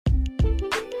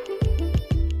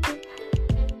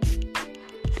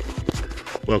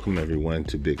Welcome everyone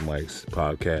to Big Mike's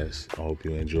podcast. I hope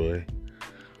you enjoy.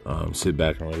 Sit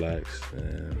back and relax,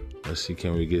 and let's see,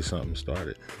 can we get something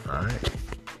started? All right.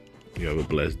 You have a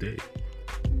blessed day.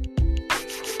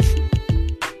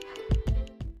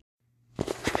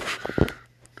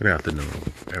 Good afternoon,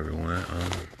 everyone.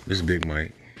 This is Big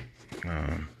Mike.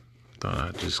 Thought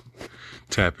I'd just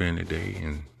tap in today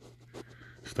and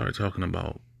start talking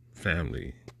about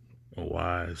family.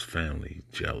 Why is family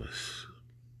jealous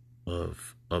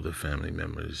of other family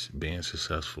members being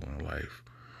successful in life?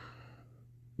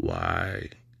 Why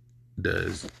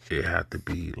does it have to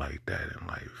be like that in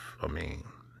life? I mean,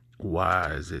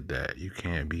 why is it that you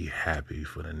can't be happy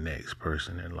for the next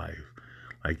person in life?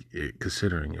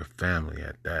 Considering your family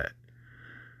at that,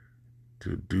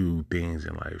 to do things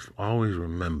in life. Always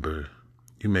remember,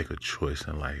 you make a choice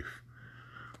in life.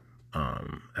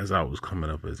 As I was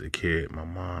coming up as a kid, my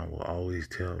mom will always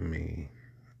tell me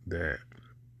that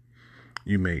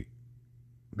you make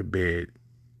the bed,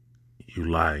 you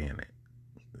lie in it.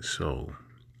 So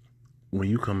when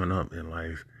you coming up in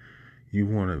life, you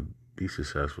want to be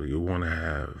successful. You want to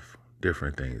have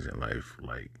different things in life.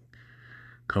 Like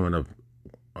coming up,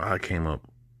 I came up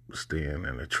staying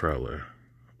in a trailer,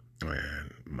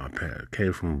 and my parents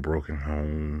came from a broken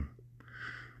home.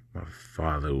 My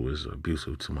father was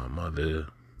abusive to my mother.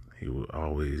 He would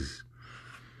always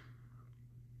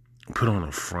put on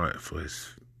a front for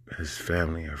his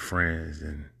family and friends,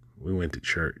 and we went to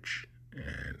church,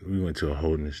 and we went to a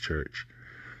holiness church,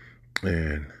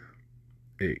 and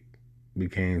it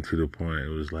became to the point, it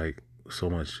was like so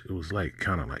much, it was like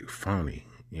kind of like phony,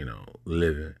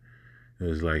 living. It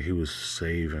was like he was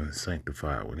saved and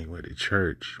sanctified when he went to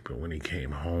church, but when he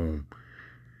came home,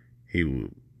 he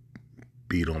would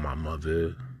beat on my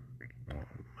mother,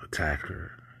 attack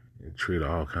her, and treat her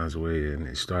all kinds of ways, and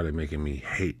it started making me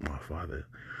hate my father.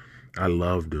 I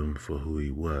loved him for who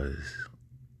he was.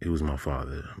 He was my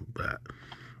father, but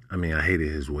I hated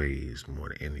his ways more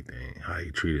than anything, how he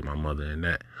treated my mother, and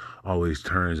that always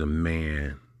turns a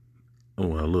man, a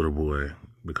little boy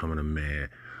becoming a man,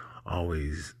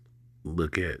 always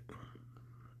look at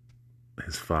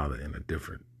his father in a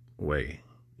different way,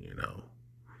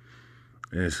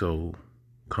 And so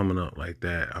coming up like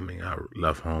that, I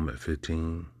left home at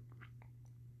 15.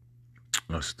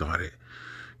 I started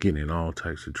getting in all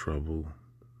types of trouble.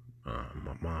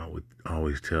 My mom would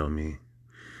always tell me,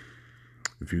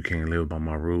 if you can't live by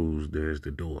my rules, there's the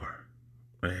door.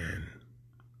 And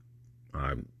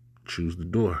I choose the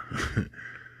door.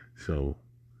 So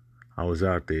I was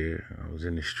out there. I was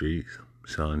in the streets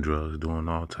selling drugs, doing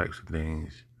all types of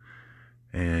things.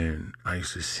 And I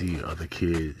used to see other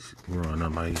kids growing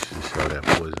up. I used to sell that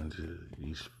poison to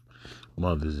these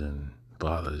mothers and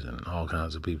fathers and all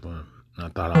kinds of people. And I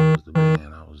thought I was the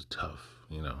man. I was tough,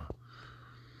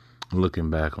 Looking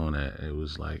back on that, it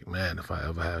was like, man, if I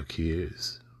ever have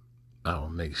kids, I will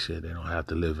make sure they don't have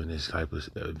to live in this type of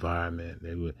environment.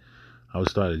 I would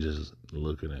start just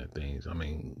looking at things.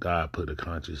 God put a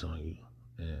conscience on you.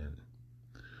 And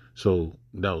so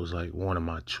that was like one of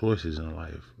my choices in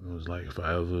life. It was like, if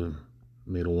I ever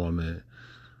meet a woman,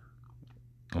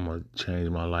 I'm going to change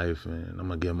my life and I'm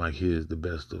going to give my kids the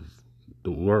best of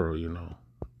the world,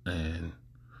 And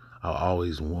I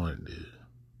always wanted to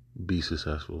be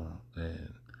successful.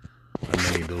 And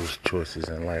I made those choices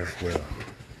in life. Well,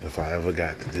 if I ever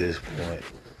got to this point,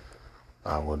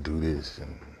 I will do this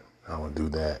and I will do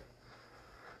that.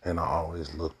 And I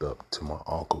always looked up to my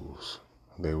uncles.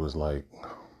 They was like,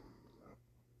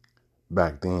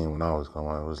 back then when I was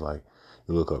going, it was like,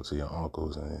 you look up to your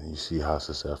uncles and you see how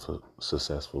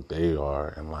successful they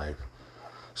are in life.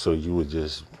 So you would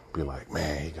just be like,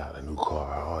 man, he got a new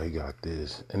car. Oh, he got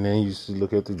this. And then you used to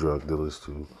look at the drug dealers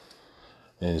too.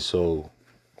 And so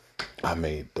I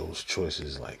made those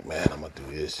choices like, man, I'm going to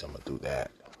do this, I'm going to do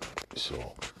that.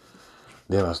 So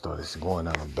then I started going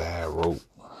down a bad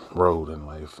road in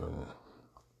life, and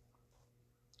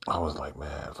I was like,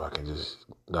 man, if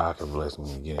God can bless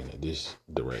me and get in this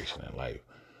direction in life,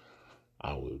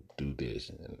 I would do this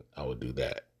and I would do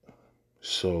that.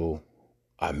 So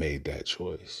I made that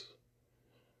choice.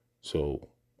 So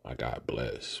I got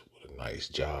blessed with a nice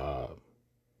job,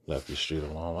 left the street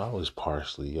alone. I was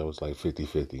like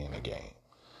 50-50 in the game.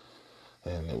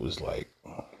 And it was like,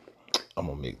 I'm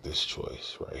going to make this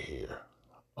choice right here.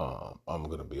 I'm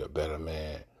going to be a better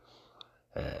man,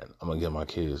 and I'm going to give my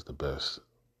kids the best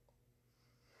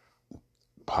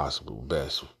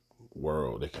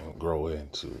world they can grow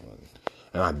into.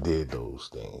 And I did those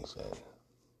things.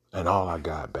 And all I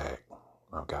got back,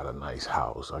 I got a nice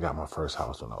house. I got my first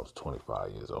house when I was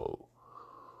 25 years old.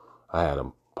 I had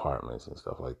apartments and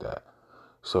stuff like that.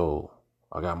 So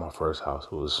I got my first house.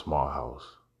 It was a small house.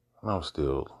 And I was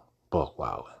still buck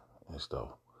wilding and stuff.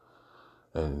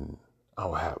 And I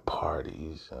would have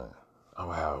parties and I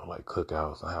would have like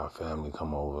cookouts and have family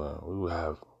come over. And we would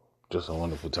have just a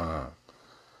wonderful time.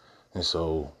 And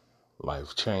so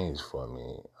life changed for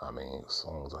me. I mean, as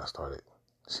soon as I started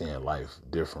seeing life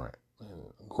different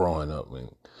and growing up, and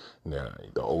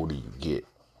the older you get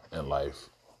in life,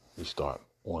 you start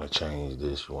want to change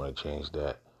this, you want to change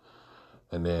that.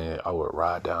 And then I would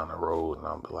ride down the road and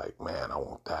I'd be like, man, I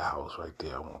want that house right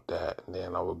there. I want that. And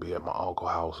then I would be at my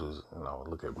uncle's houses and I would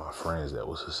look at my friends that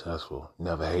were successful.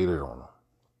 Never hated on them.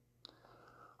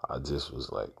 I just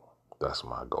was like, that's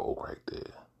my goal right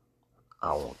there.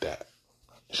 I want that.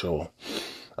 So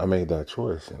I made that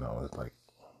choice, It's like,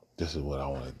 this is what I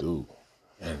want to do.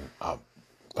 And I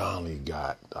finally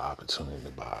got the opportunity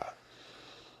to buy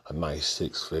a nice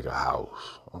 6-figure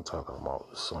house. I'm talking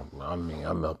about something. I mean,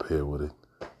 I'm up here with it.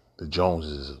 The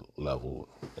Joneses level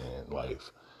in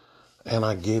life. And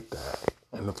I get that.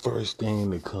 And the first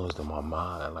thing that comes to my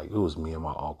mind, like it was me and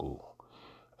my uncle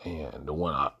and the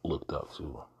one I looked up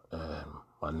to and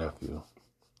my nephew.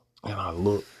 And I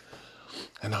looked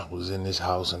and I was in this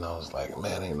house and I was like,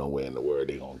 man, ain't no way in the world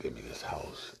they gonna give me this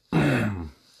house. I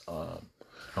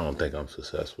don't think I'm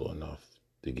successful enough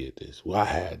to get this. Well, I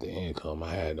had the income,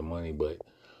 I had the money, but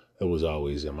it was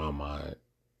always in my mind,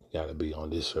 you got to be on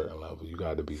this certain level. You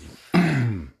got to be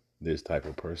this type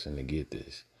of person to get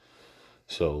this.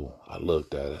 So I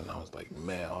looked at it and I was like,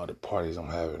 man, all the parties I'm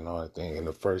having and all that thing. And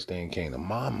the first thing came to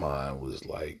my mind was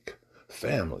like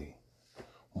family.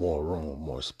 More room,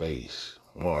 more space,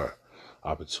 more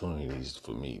opportunities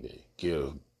for me to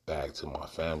give back to my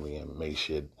family and make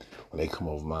sure when they come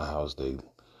over my house, they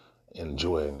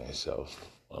enjoying themselves.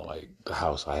 Like the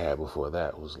house I had before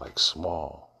that was like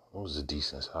small. It was a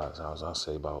decent size house.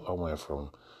 I went from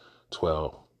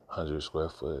 1,200 square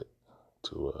foot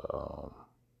to a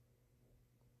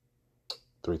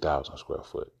 3,000 square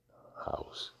foot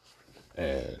house.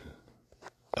 And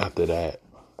after that,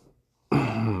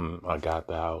 I got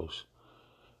the house.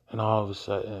 And all of a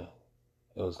sudden,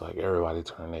 it was like everybody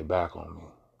turned their back on me.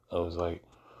 It was like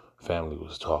family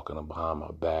was talking behind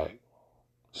my back,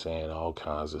 saying all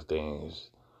kinds of things.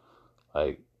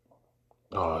 Like,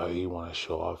 oh, he want to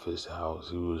show off his house.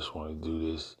 He just want to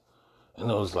do this.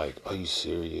 And it was like, are you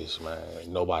serious, man?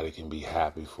 Nobody can be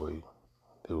happy for you.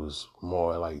 It was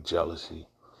more like jealousy.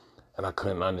 And I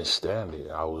couldn't understand it.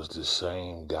 I was the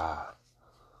same guy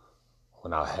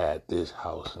when I had this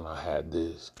house and I had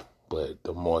this. But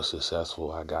the more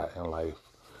successful I got in life,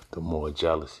 the more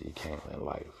jealousy came in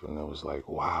life. And it was like,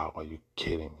 wow, are you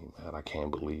kidding me, man? I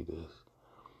can't believe this.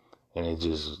 And it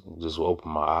just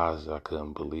opened my eyes. I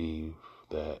couldn't believe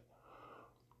that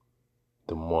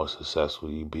the more successful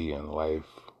you be in life,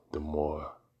 the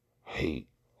more hate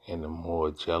and the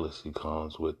more jealousy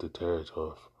comes with the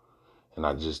territory. And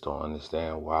I just don't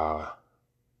understand why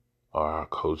my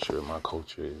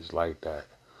culture is like that.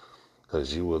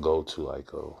 Because you would go to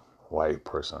like a white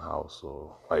person house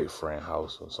or white friend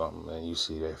house or something, and you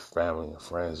see their family and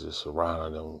friends just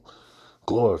surrounding them,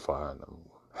 glorifying them,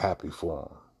 happy for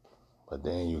them. But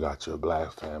then you got your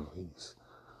black families.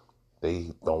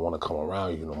 They don't want to come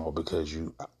around you no more because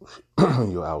you're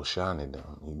outshining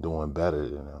them. You're doing better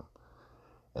than them.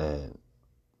 And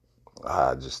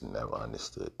I just never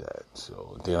understood that.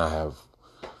 So then I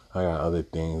got other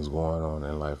things going on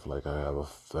in life. Like I have a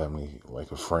family,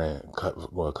 like a friend,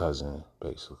 or a cousin,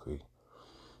 basically,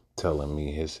 telling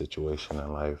me his situation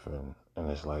in life. And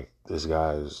it's like, this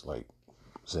guy was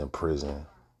in prison.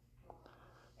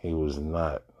 He was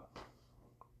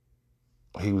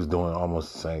doing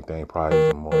almost the same thing, probably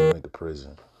even more. He went to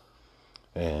prison.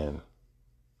 And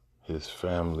his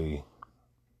family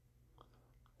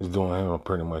is doing him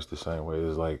pretty much the same way.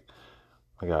 It's like,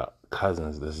 I got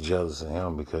cousins that's jealous of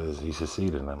him because he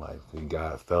succeeded in life. He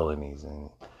got felonies and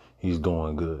he's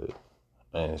doing good.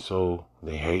 And so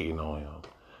they hating on him.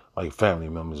 Like family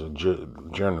members are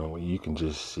generally, you can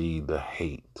just see the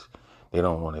hate. They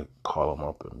don't want to call him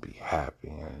up and be happy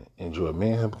and enjoy.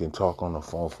 Me and him can talk on the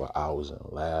phone for hours and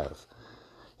laugh.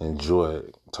 Enjoy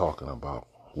talking about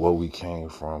what we came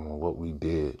from and what we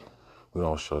did. We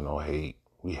don't show no hate.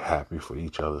 We happy for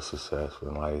each other's success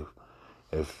in life.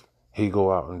 If he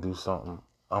go out and do something,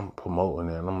 I'm promoting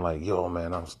it, and I'm like, yo,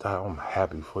 man, I'm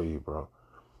happy for you, bro.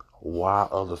 Why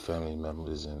other family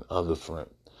members and other friends,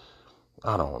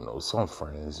 I don't know, some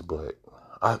friends, but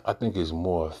I think it's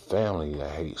more family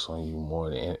that hates on you more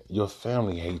than your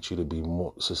family hates you to be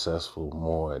more successful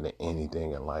more than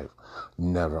anything in life.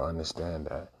 Never understand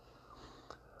that.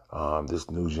 This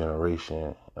new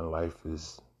generation in life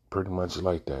is pretty much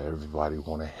like that. Everybody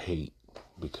want to hate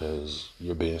because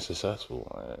you're being successful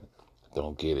and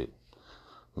don't get it.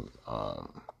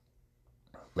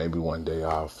 Maybe one day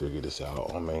I'll figure this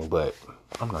out. I mean, but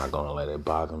I'm not gonna let it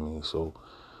bother me. So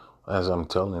as I'm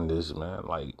telling this, man,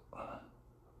 like,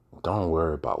 don't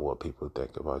worry about what people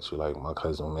think about you. Like my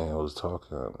cousin, man, was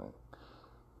talking.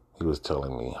 He was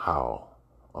telling me how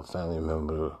a family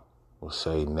member will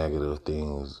say negative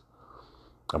things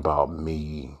about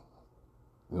me,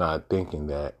 not thinking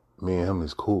that me and him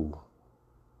is cool.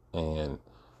 And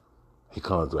he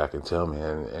comes back and tell me,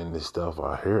 and this stuff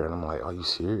I hear, and I'm like, are you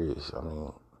serious? I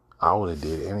mean, I would have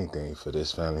did anything for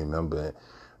this family member,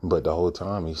 but the whole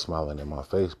time he's smiling in my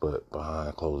face, but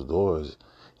behind closed doors,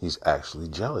 he's actually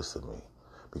jealous of me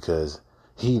because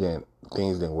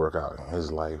things didn't work out in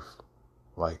his life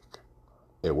like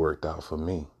it worked out for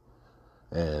me.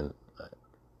 And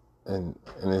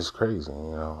it's crazy,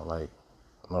 like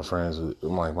my friends,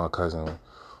 like my cousin,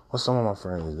 or some of my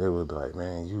friends, they would be like,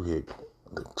 man, you hit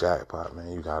the jackpot,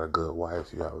 man. You got a good wife,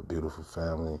 you have a beautiful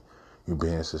family, you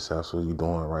being successful, you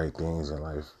doing right things in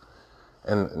life.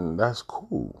 And that's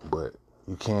cool, but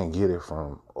you can't get it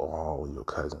from all your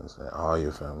cousins and all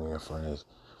your family and friends.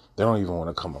 They don't even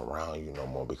want to come around you no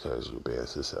more because you're being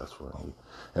successful.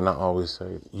 And I always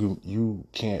say, you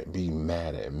can't be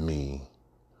mad at me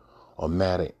or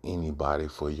mad at anybody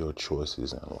for your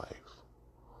choices in life.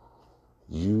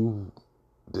 You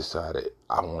decided,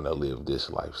 I want to live this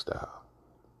lifestyle.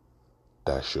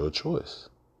 That's your choice.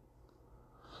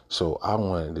 So I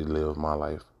wanted to live my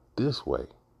life this way.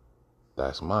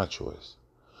 That's my choice.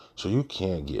 So you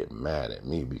can't get mad at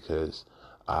me because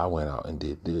I went out and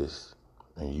did this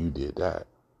and you did that.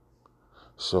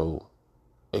 So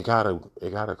it gotta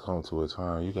come to a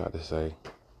time you got to say,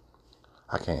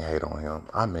 I can't hate on him.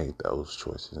 I made those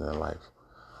choices in life.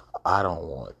 I don't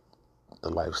want the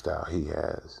lifestyle he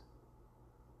has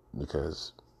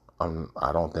because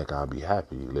I don't think I'll be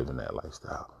happy living that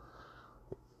lifestyle.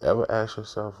 Ever ask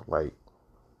yourself, like,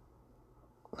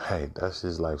 hey, that's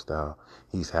his lifestyle.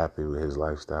 He's happy with his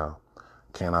lifestyle.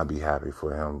 Can I be happy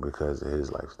for him because of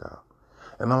his lifestyle?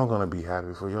 And I'm going to be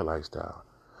happy for your lifestyle.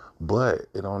 But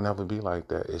it don't never be like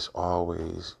that. It's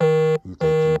always you think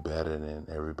you're better than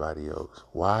everybody else.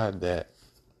 Why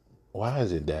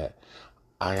is it that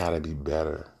I got to be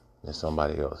better than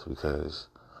somebody else because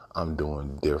I'm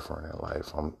doing different in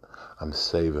life? I'm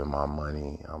saving my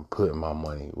money. I'm putting my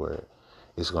money where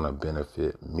it's going to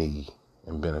benefit me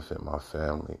and benefit my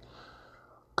family.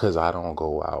 Because I don't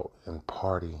go out and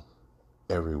party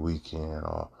every weekend,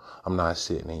 or I'm not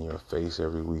sitting in your face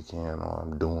every weekend, or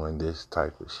I'm doing this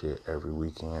type of shit every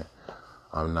weekend.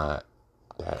 I'm not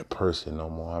that person no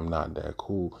more. I'm not that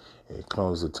cool. It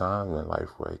comes a time in life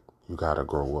where you got to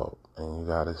grow up and you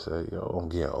got to say, yo, I'm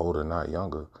getting older, not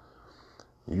younger.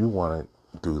 You want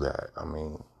to do that. I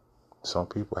mean, some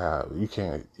people you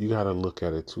got to look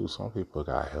at it too. Some people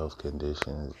got health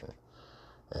conditions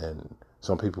and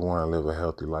some people want to live a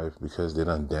healthy life because they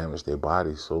done damaged their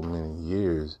body so many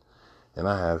years. And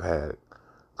I have had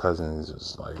cousins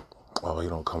just like, oh, he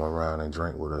don't come around and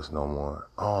drink with us no more.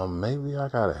 Maybe I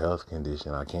got a health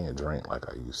condition. I can't drink like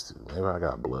I used to. Maybe I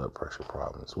got blood pressure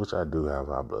problems, which I do have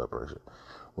high blood pressure,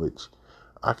 which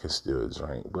I can still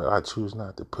drink, but I choose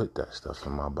not to put that stuff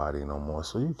in my body no more.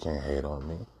 So you can't hate on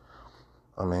me.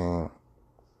 I mean,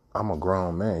 I'm a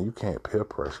grown man. You can't peer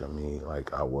pressure me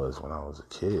like I was when I was a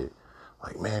kid.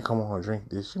 Like, man, come on, drink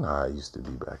this. You know how I used to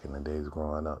be back in the days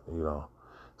growing up,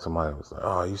 Somebody was like,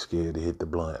 oh, you scared to hit the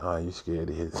blunt. Oh, you scared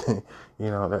to hit,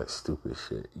 that stupid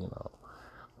shit,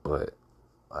 But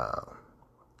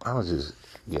I was just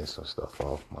getting some stuff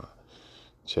off my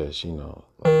chest,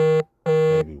 like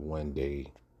maybe one day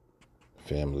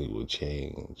family will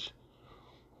change.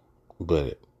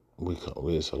 But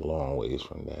it's a long ways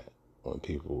from that when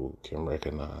people can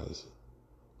recognize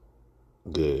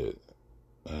good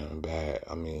and bad.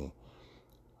 I mean,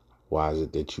 why is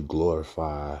it that you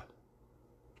glorify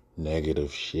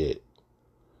negative shit?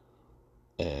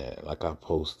 And like I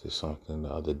posted something the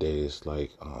other day, it's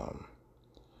like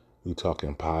you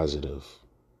talking positive,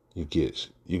 you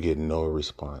get no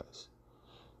response.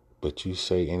 But you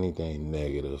say anything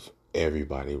negative,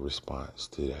 everybody responds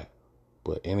to that.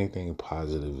 But anything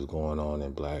positive is going on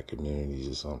in black communities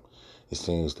or something, it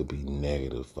seems to be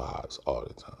negative vibes all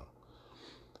the time.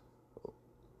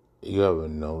 You ever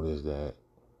notice that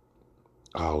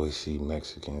I always see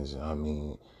Mexicans? I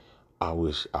mean, I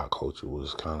wish our culture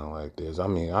was kind of like this. I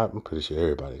mean, I'm pretty sure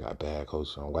everybody got bad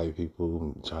culture. White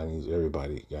people, Chinese,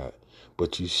 everybody got.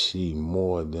 But you see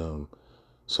more of them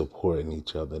supporting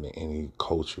each other than any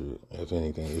culture, if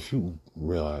anything. If you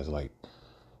realize, like,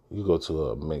 You go to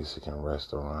a Mexican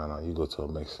restaurant or you go to a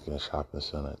Mexican shopping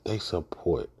center, they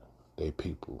support their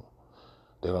people.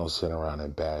 They don't sit around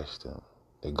and bash them.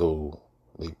 They go,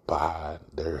 they buy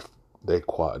their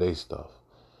stuff,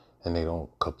 and they don't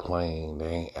complain. They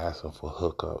ain't asking for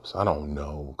hookups. I don't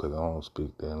know because I don't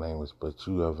speak their language, but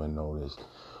you ever notice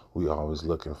we always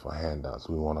looking for handouts.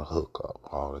 We want to hook up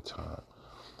all the time.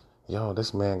 Yo,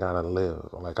 this man gotta live.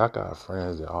 Like, I got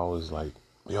friends that always like,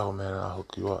 yo, man, I'll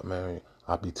hook you up, man.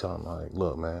 I be telling them, like,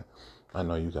 look, man, I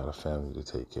know you got a family to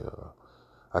take care of.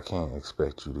 I can't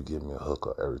expect you to give me a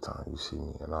hookup every time you see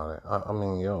me and all that. I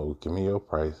mean, yo, give me your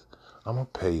price. I'm going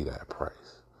to pay you that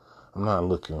price. I'm not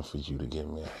looking for you to give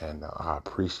me a handout. I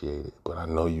appreciate it, but I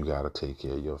know you got to take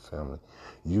care of your family.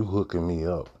 You hooking me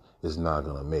up is not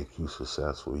going to make you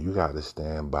successful. You got to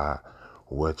stand by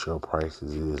what your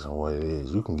prices is and what it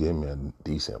is. You can give me a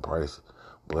decent price,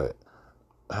 but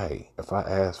hey, if I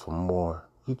ask for more,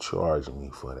 you charging me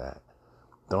for that.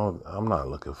 I'm not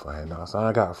looking for handouts.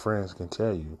 I got friends can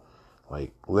tell you,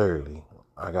 like, literally,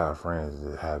 I got friends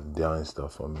that have done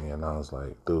stuff for me, and I was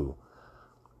like, dude,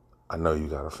 I know you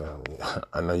got a family.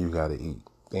 I know you got to eat.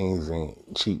 Things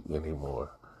ain't cheap anymore.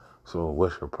 So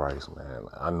what's your price, man?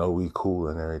 I know we cool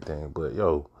and everything, but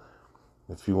yo,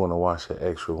 if you want to watch an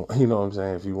extra, you know what I'm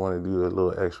saying? If you want to do a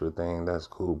little extra thing, that's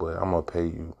cool, but I'm going to pay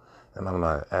you, and I'm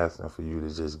not asking for you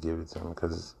to just give it to me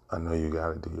because I know you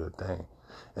got to do your thing.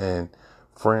 And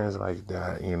friends like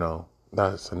that, you know,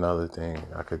 that's another thing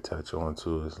I could touch on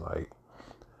too, is like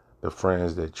the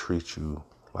friends that treat you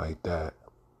like that,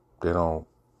 they don't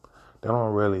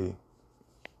really,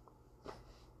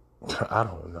 I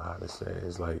don't know how to say it.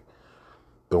 It's like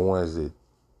the ones that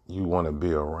you want to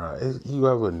be around. You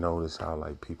ever notice how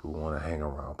like people want to hang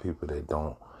around people that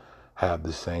don't have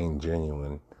the same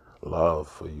genuine love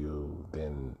for you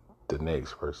than the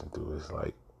next person do? It's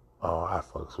like, oh, I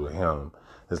fucks with him.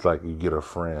 It's like you get a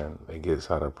friend that gets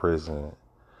out of prison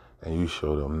and you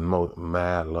show them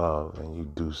mad love and you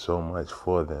do so much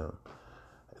for them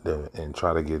and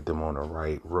try to get them on the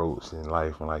right roads in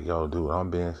life. And like, yo, dude, I'm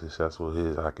being successful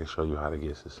here. I can show you how to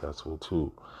get successful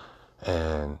too.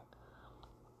 And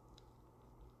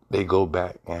they go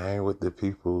back and hang with the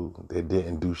people that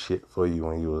didn't do shit for you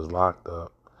when you was locked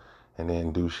up and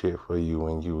didn't do shit for you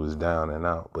when you was down and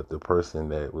out. But the person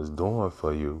that was doing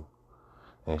for you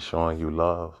and showing you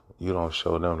love, you don't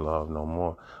show them love no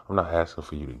more. I'm not asking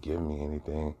for you to give me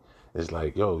anything. It's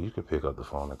like, yo, you can pick up the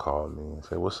phone and call me and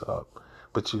say, what's up?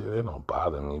 But it don't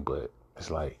bother me. But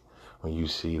it's like when you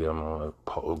see them on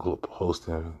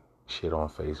posting shit on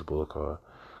Facebook or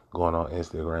going on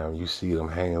Instagram, you see them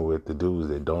hanging with the dudes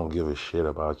that don't give a shit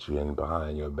about you and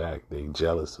behind your back. They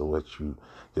jealous of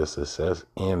your success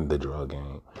in the drug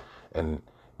game. And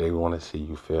they want to see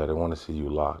you fail. They want to see you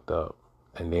locked up.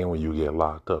 And then when you get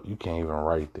locked up, you can't even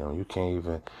write them. You can't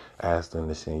even ask them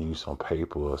to send you some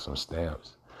paper or some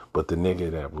stamps. But the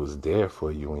nigga that was there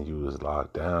for you when you was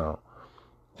locked down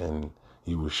and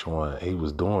you was showing he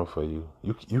was doing for you,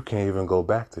 you can't even go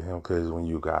back to him because when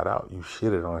you got out, you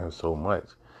shitted on him so much.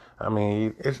 I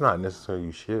mean, it's not necessarily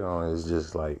you shit on him. It's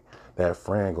just like that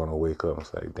friend going to wake up and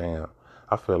say, damn,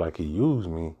 I feel like he used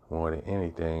me more than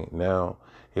anything. Now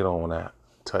he don't want to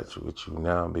touch with you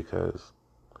now because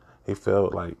he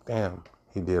felt like, damn,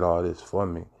 he did all this for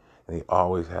me, and he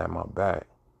always had my back.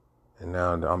 And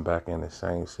now I'm back in the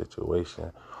same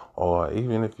situation. Or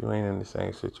even if you ain't in the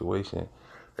same situation,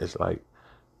 it's like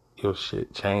your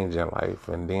shit changed in life.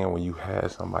 And then when you had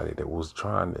somebody that was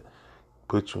trying to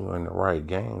put you in the right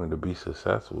game to be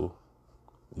successful,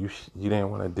 you didn't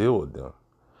want to deal with them.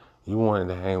 You wanted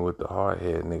to hang with the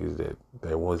hard-head niggas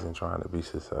that wasn't trying to be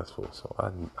successful. So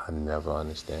I never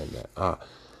understand that.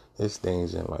 There's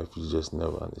things in life you just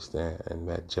never understand. And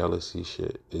that jealousy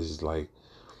shit is like,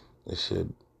 it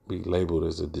should be labeled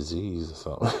as a disease or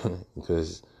something.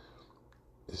 Because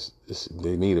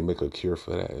they need to make a cure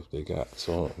for that if they got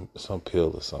some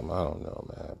pill or something. I don't know,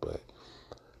 man. But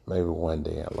maybe one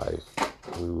day in life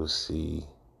we will see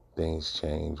things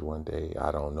change one day.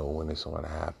 I don't know when it's going to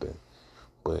happen.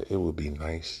 But it would be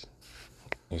nice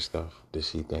and stuff to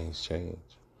see things change.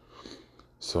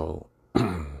 So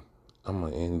I'm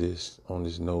going to end this on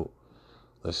this note.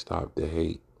 Let's stop the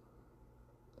hate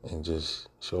and just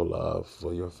show love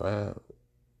for your fam.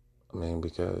 I mean,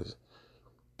 because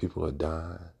people are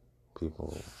dying.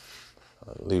 People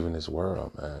are leaving this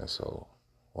world, man. So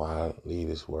why leave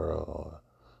this world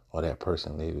or that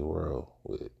person leave the world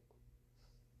with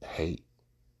hate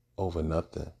over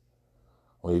nothing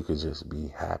when you could just be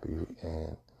happy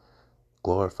and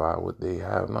glorify what they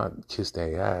have, not kiss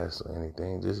their ass or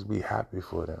anything. Just be happy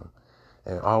for them.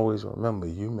 And always remember,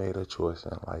 you made a choice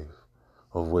in life.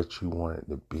 of what you wanted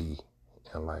to be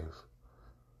in life.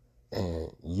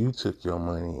 And you took your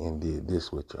money and did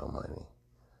this with your money.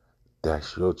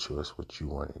 That's your choice what you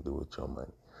want to do with your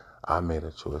money. I made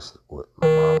a choice with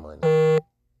my money.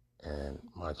 And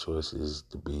my choice is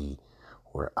to be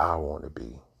where I want to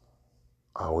be.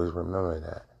 Always remember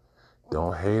that.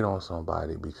 Don't hate on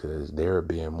somebody because they're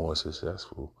being more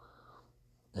successful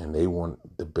and they want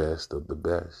the best of the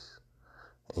best.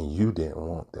 And you didn't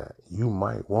want that. You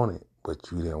might want it,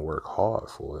 but you didn't work hard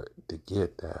for it to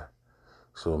get that.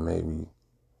 So maybe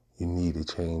you need to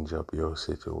change up your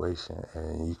situation,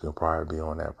 and you can probably be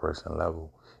on that person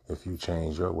level if you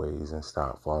change your ways and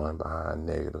stop falling behind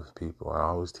negative people. I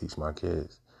always teach my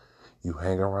kids, you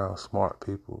hang around smart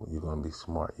people, you're going to be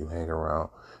smart. You hang around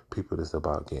people that's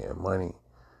about getting money,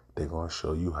 they're going to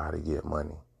show you how to get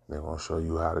money. They're going to show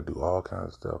you how to do all kinds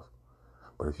of stuff.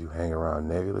 But if you hang around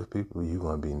negative people, you're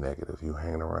going to be negative. You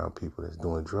hang around people that's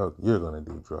doing drugs, you're going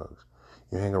to do drugs.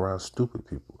 You hang around stupid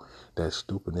people, that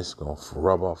stupidness is going to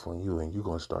rub off on you and you're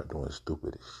going to start doing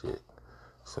stupid as shit.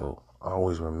 So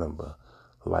always remember,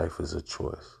 life is a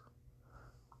choice.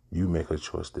 You make a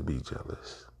choice to be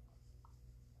jealous.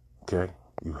 Okay?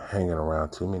 You hanging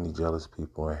around too many jealous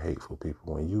people and hateful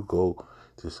people. When you go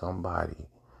to somebody's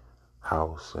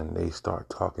house and they start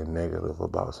talking negative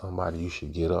about somebody, you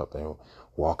should get up and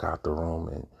walk out the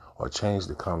room or change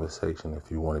the conversation if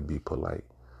you want to be polite.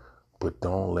 But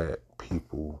don't let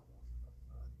people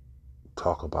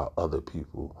talk about other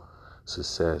people's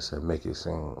success and make it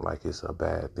seem like it's a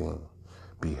bad thing.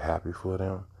 Be happy for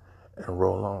them and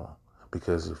roll on.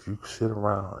 Because if you sit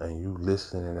around and you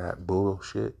listen to that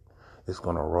bullshit, it's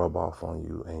going to rub off on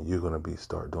you and you're going to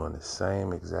start doing the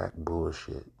same exact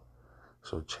bullshit.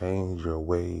 So change your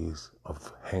ways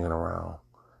of hanging around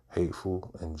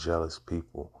hateful and jealous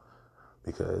people,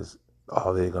 because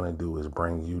all they're going to do is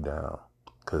bring you down.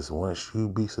 Because once you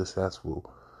be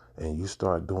successful and you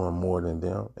start doing more than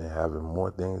them and having more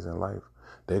things in life,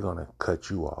 they're going to cut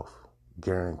you off.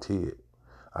 Guarantee it.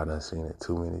 I done seen it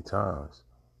too many times.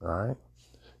 All right?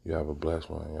 You have a blessed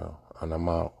one, yo. And I'm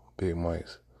out. Big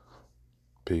Mike's.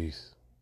 Peace.